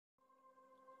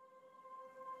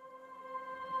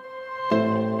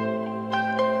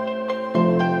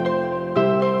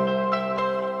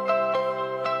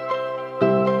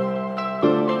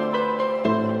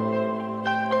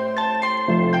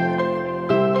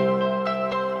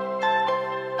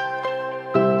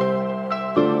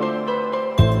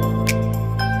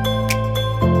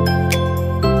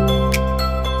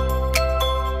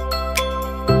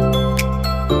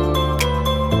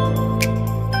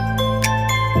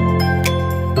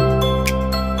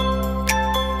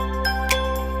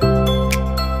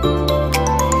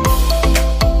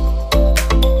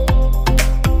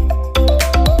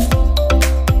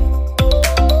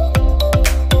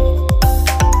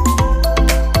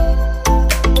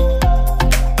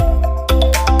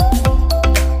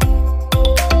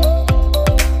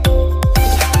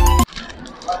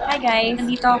guys!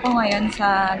 Nandito ako ngayon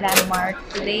sa Landmark.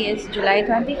 Today is July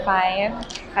 25.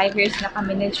 5 years na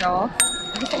kami ni Joff.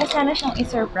 Gusto ko sana siyang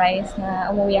i-surprise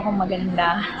na umuwi akong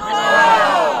maganda.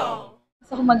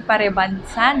 Gusto ko magpa-rebond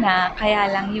sana, kaya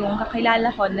lang yung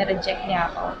kakilala ko, na-reject niya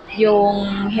ako.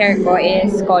 Yung hair ko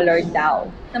is colored daw.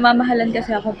 Namamahalan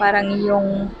kasi ako parang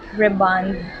yung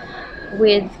rebond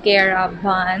with Kera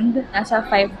band. Nasa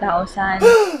 5,000.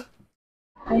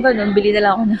 Kung ganun, bili na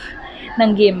lang ako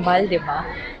ng gimbal, di ba?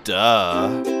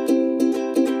 Duh!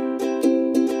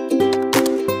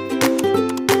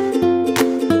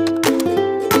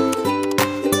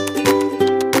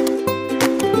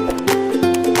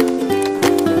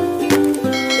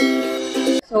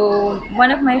 So,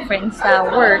 one of my friends sa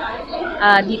work,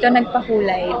 dito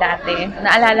nagpakulay dati.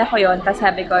 Naalala ko yon, tapos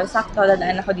sabi ko, sakto,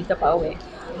 dadaan ako dito pa uwi.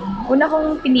 Una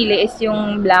kong pinili is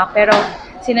yung black, pero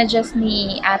sinuggest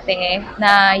ni ate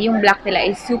na yung black nila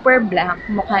is super black.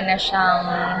 Mukha na siyang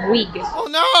wig. Oh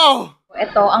no!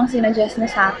 Ito ang sinuggest na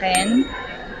sa akin.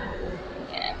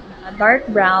 Dark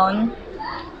brown.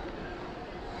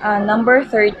 Number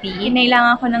 30.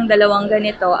 Nailangan ko ng dalawang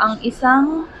ganito. Ang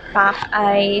isang pack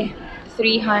ay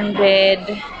 300.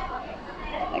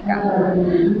 Teka.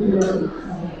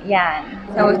 Yan.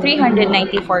 So,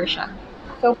 394 siya.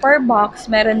 So, per box,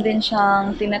 meron din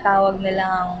siyang tinatawag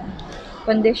nilang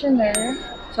conditioner.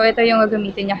 So, ito yung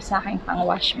gagamitin niya sa akin pang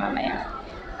wash mamaya.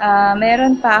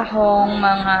 Meron pa akong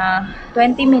mga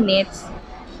 20 minutes.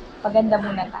 Paganda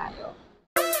muna tayo.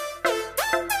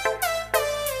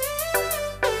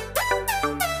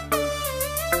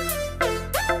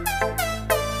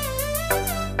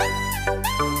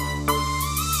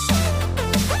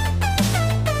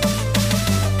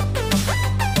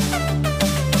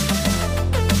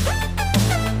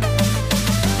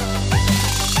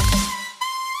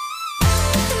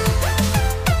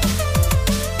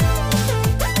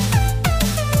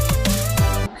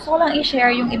 Gusto ko lang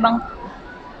i-share yung ibang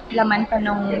laman pa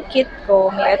nung kit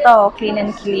ko. May ito, Clean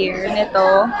and Clear.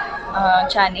 Nito,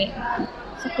 Chani.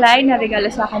 Supply na regalo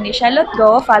sa akin ni Charlotte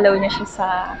Go. Follow niya siya sa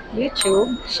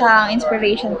YouTube. Siya ang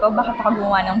inspiration ko. Bakit ako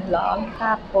gumawa ng vlog.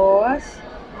 Tapos,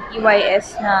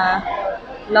 EYS na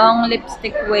long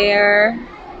lipstick wear,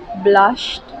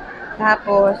 blushed.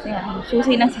 Tapos, yan,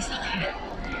 susi ng sasakyan.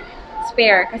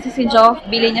 Spare. Kasi si Joff,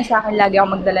 bili niya sa akin lagi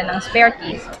ako magdala ng spare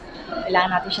keys.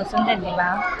 Kailangan natin siya sundan, di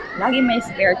ba? Lagi may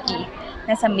spare key.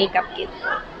 Nasa makeup kit.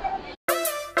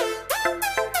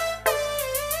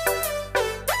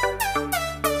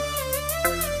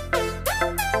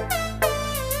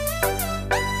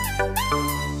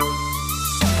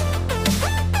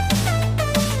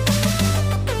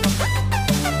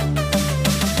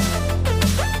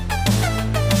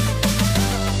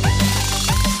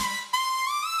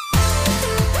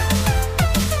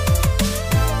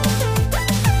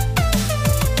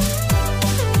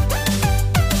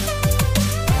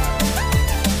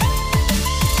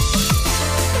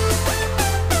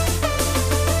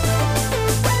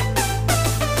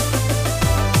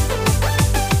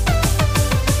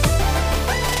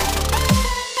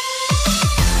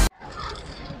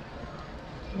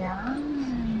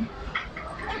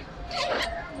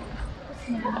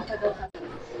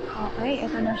 Okay,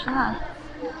 ito na siya.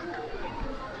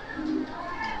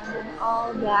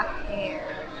 All black hair.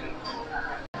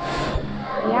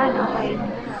 Ayan, okay.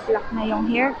 Black na yung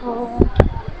hair ko.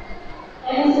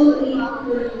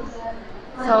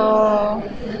 So,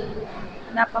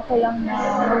 hanap ko lang na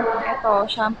ito,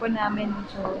 shampoo namin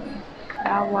ito.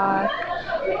 Dawat.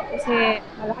 Kasi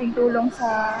malaking tulong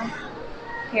sa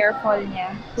hair fall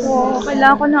niya. So,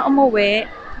 kailangan ko na umuwi.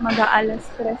 Mag-aalas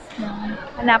stress na.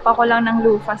 Hanap ko lang ng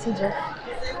lufa si Jeff.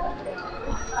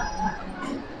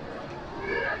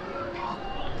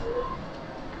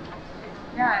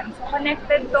 Yan. So,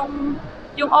 connected tong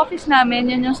yung office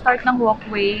namin, yun yung start ng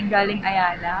walkway galing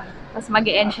Ayala. Tapos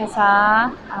mag-e-end siya sa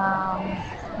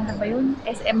ano ba yun?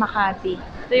 SM Makati.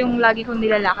 Ito yung lagi kong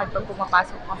nilalakad pag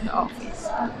pumapasok ako sa office.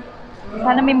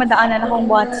 Sana may madaanan akong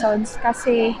Watsons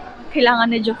kasi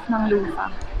kailangan ni Jeff ng lufa.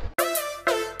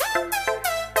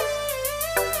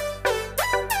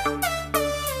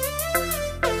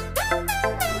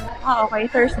 Okay.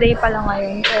 Thursday pa lang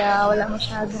ngayon, kaya wala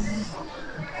masyadong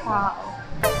tao.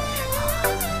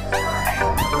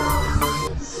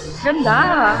 Ganda!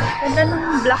 Ganda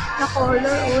ng black na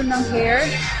color ng hair.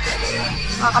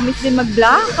 Nakakamiss din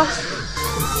mag-black.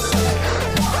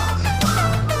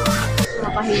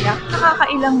 Nakakahiya.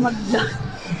 Nakakailang mag-black.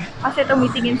 Kasi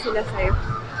tumitingin sila sa'yo.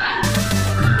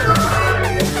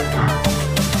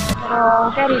 Pero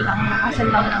carry lang. Nakasal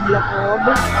lang ng loob.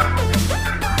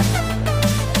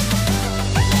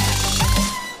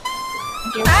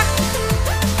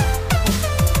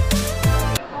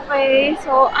 Okay,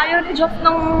 so ayaw ni Joff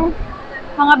ng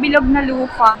mga bilog na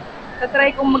lupa.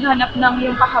 Tatry kong maghanap ng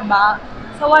yung pahaba.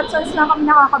 Sa Watsons lang kami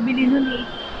nakakabili nun eh.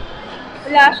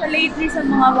 Wala siya lately sa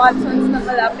mga Watsons na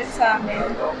malapit sa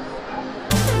amin.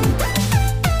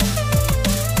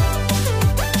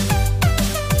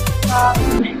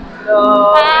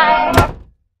 Hello! Hi!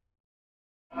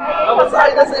 Kamusta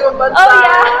na sa ibang bansa? Oh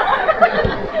yeah!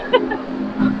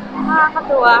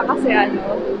 Nakakatuwa kasi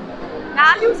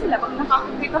naaliw sila pag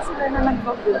nakakakita sila na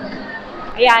nagbaboom.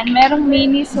 Ayan, merong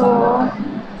miniso.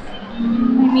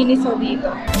 May miniso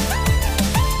dito.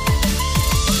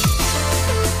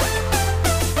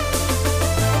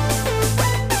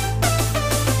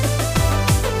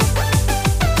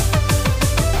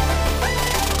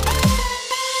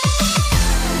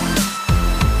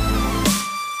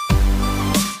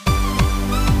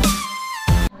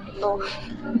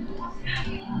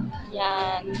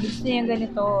 Yan. Gusto niya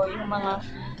ganito, yung mga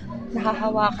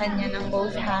nakahawakan niya ng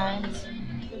both hands.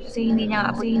 Kasi hindi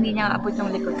niya abot yung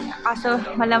likod niya. Kaso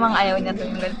malamang ayaw niya to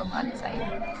yung ganito mga design.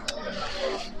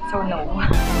 So no.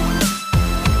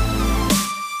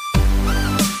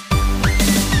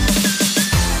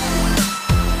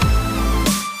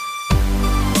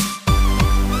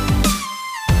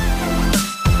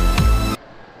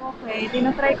 Okay,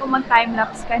 tinatry ko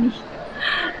mag-timelapse kanina.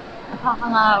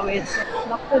 Nakakangawit.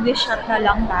 Back to this shot na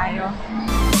lang tayo.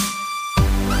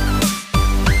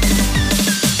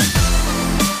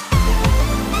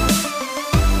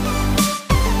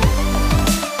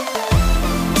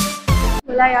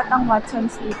 Wala yatang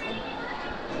Watsons dito.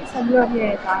 Sa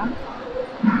Glorieta.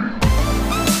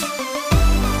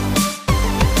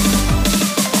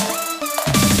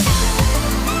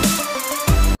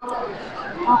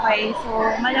 Okay, so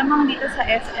malamang dito sa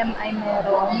SM ay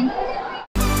meron.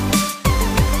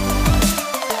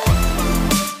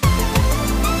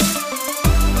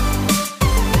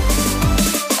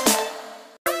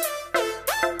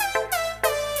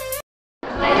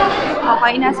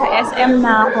 Okay, nasa SM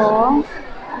na ako.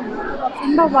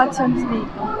 Saan ba Watsons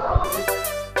dito?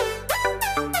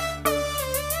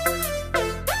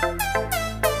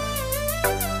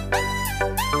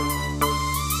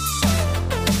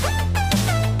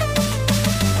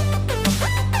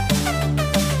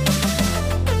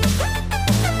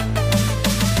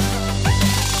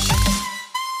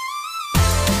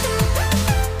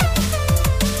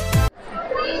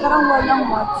 Parang walang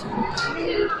Watsons.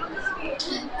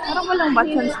 Parang walang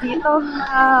Watsons dito.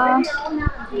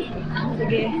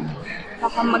 Sige.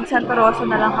 Baka mag-Santa Rosa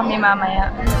na lang kami mamaya.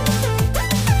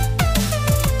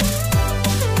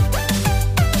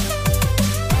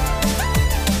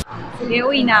 Sige,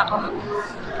 uwi na ako.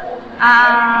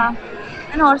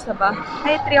 Anong oras na ba?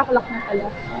 Ay, 3 o'clock na pala.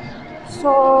 So,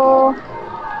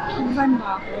 saan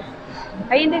ba ako?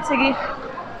 Ay, hindi. Sige.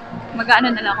 Mag-ano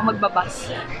na lang ako,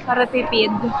 magbabas. Para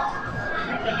tipid.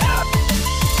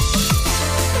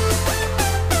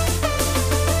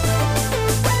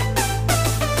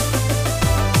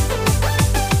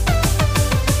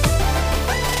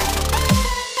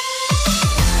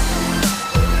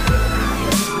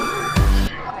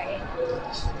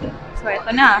 So,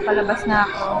 eto na. Palabas na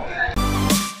ako.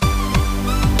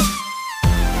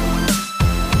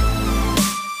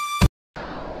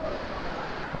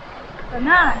 Ito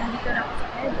na. Nandito na ako sa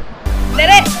bed.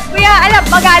 Dere! Kuya,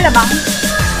 mag-aalabang?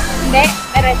 Hindi?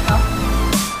 Diretso.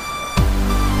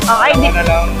 Okay, di. Na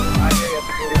lang.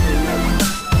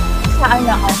 Saan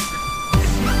ako?